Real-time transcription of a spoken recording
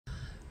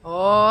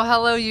Oh,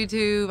 hello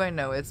YouTube. I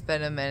know it's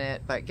been a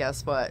minute, but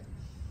guess what?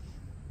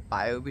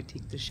 Bio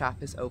Boutique, the shop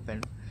is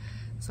open.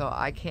 So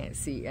I can't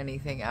see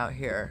anything out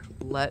here.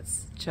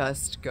 Let's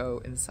just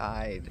go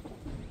inside.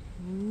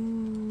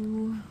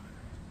 Ooh.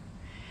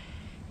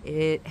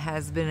 It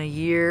has been a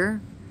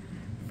year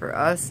for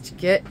us to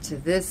get to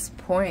this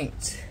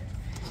point,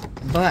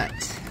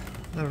 but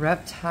the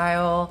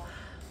Reptile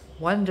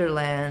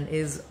Wonderland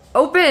is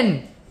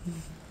open.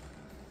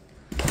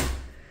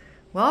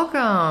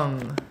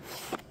 Welcome.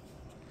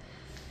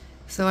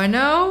 So I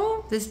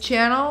know this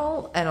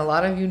channel, and a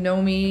lot of you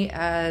know me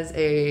as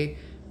a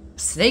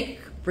snake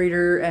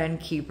breeder and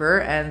keeper,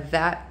 and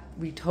that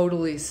we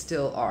totally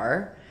still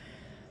are.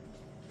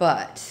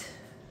 But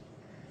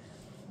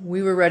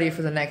we were ready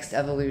for the next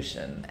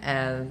evolution,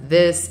 and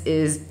this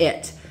is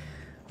it.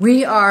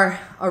 We are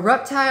a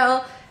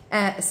reptile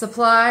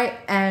supply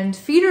and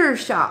feeder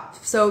shop.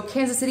 So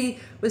Kansas City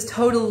was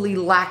totally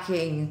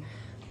lacking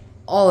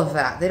all of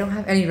that. They don't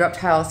have any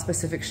reptile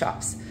specific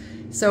shops.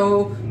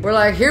 So we're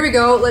like, here we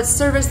go, let's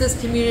service this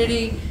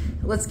community.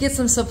 Let's get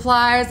some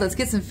supplies, let's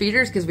get some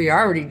feeders, because we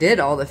already did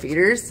all the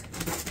feeders.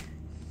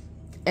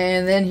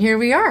 And then here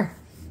we are.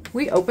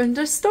 We opened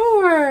a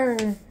store.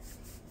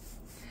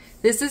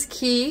 This is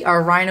Key,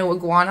 our rhino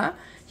iguana.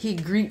 He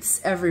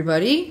greets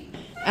everybody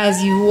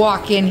as you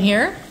walk in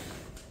here.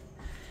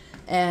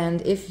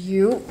 And if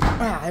you,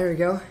 there we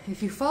go.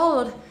 If you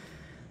followed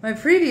my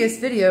previous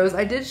videos,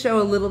 I did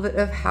show a little bit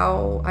of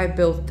how I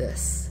built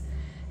this.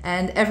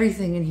 And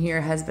everything in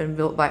here has been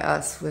built by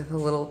us with a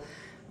little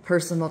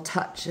personal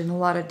touch and a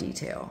lot of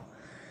detail.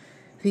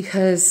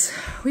 Because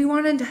we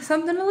wanted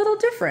something a little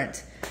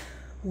different.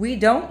 We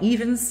don't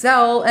even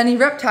sell any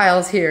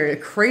reptiles here,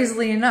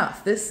 crazily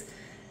enough. This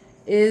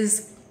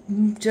is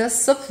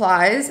just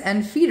supplies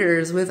and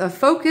feeders with a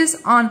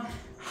focus on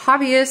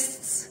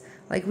hobbyists.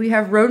 Like we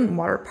have rodent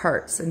water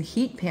parts and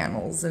heat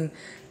panels and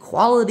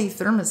quality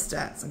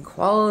thermostats and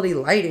quality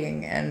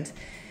lighting,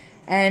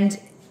 and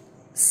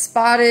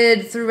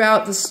spotted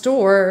throughout the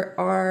store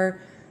are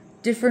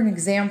different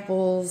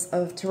examples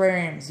of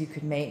terrariums you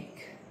could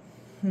make.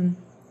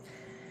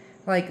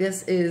 Like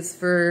this is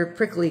for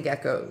prickly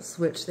geckos,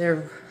 which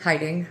they're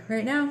hiding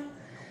right now.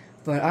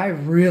 But I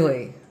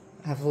really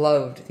have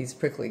loved these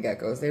prickly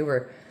geckos. They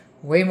were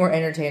way more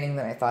entertaining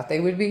than I thought they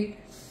would be.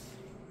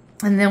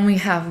 And then we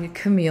have a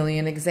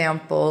chameleon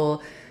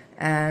example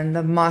and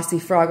a mossy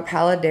frog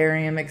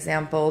paludarium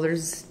example.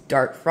 There's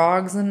dart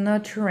frogs and a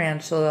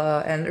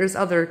tarantula, and there's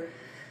other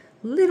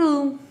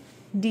little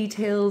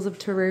details of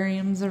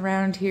terrariums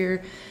around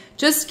here.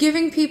 Just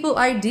giving people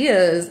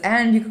ideas,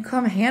 and you can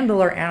come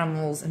handle our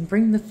animals and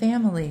bring the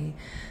family.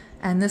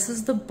 And this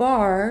is the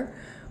bar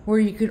where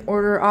you can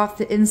order off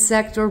the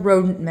insect or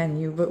rodent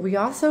menu, but we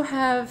also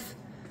have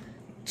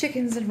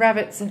chickens and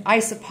rabbits and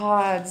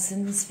isopods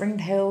and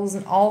springtails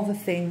and all the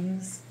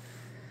things.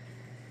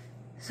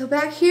 So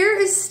back here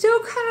is still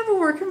kind of a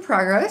work in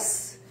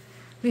progress.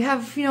 We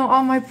have, you know,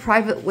 all my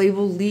private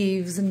label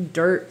leaves and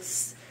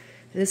dirts.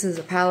 This is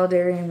a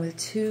paludarium with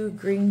 2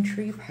 green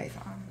tree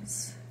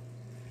pythons.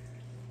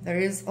 There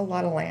is a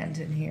lot of land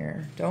in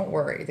here. Don't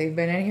worry. They've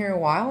been in here a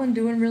while and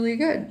doing really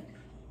good.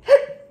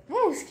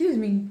 Oh, excuse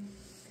me.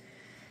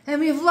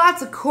 And we have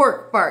lots of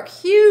cork bark,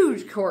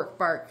 huge cork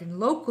bark and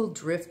local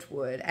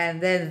driftwood. And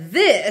then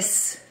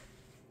this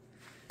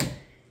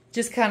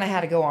just kind of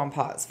had to go on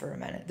pause for a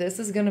minute. This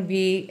is going to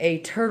be a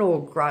turtle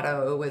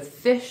grotto with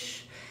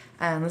fish.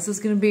 And this is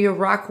going to be a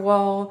rock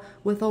wall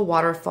with a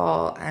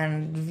waterfall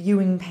and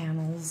viewing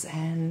panels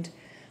and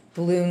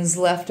balloons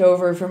left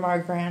over from our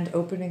grand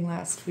opening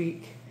last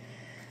week.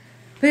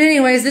 But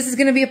anyways, this is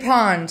going to be a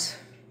pond.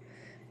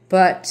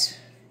 But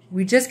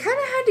we just kind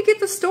of had to get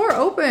the store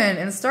open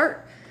and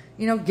start,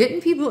 you know,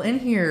 getting people in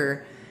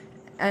here.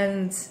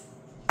 And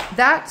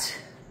that,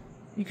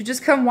 you could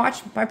just come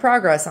watch my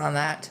progress on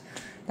that.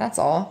 That's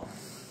all.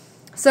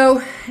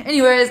 So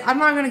anyways, I'm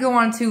not going to go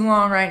on too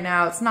long right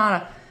now. It's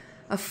not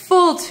a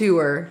full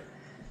tour,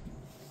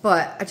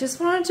 but I just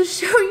wanted to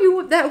show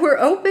you that we're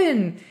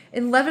open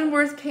in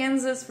Leavenworth,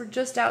 Kansas. We're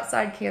just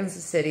outside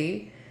Kansas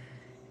City,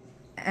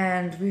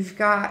 and we've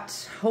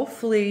got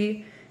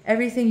hopefully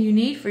everything you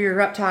need for your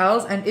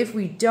reptiles. And if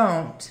we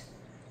don't,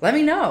 let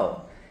me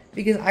know,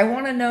 because I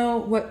want to know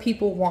what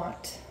people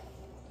want,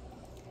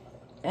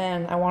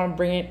 and I want to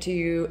bring it to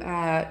you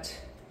at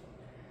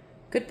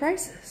good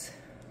prices.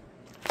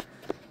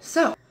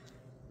 So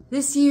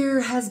this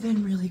year has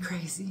been really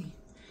crazy.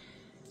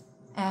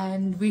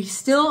 And we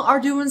still are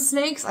doing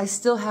snakes. I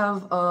still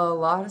have a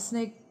lot of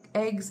snake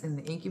eggs in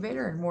the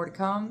incubator and more to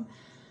come.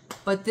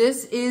 But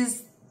this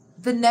is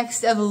the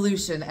next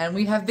evolution, and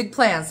we have big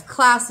plans,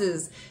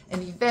 classes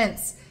and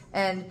events,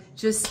 and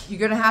just,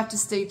 you're gonna have to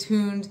stay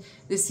tuned.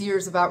 This year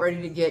is about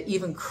ready to get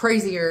even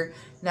crazier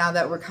now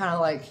that we're kind of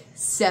like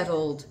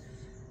settled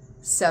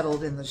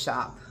in the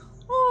shop.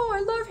 Oh, I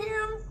love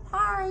him.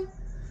 Hi.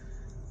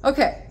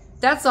 Okay,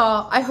 that's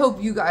all. I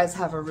hope you guys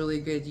have a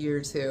really good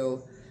year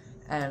too.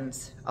 And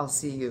I'll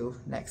see you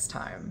next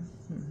time.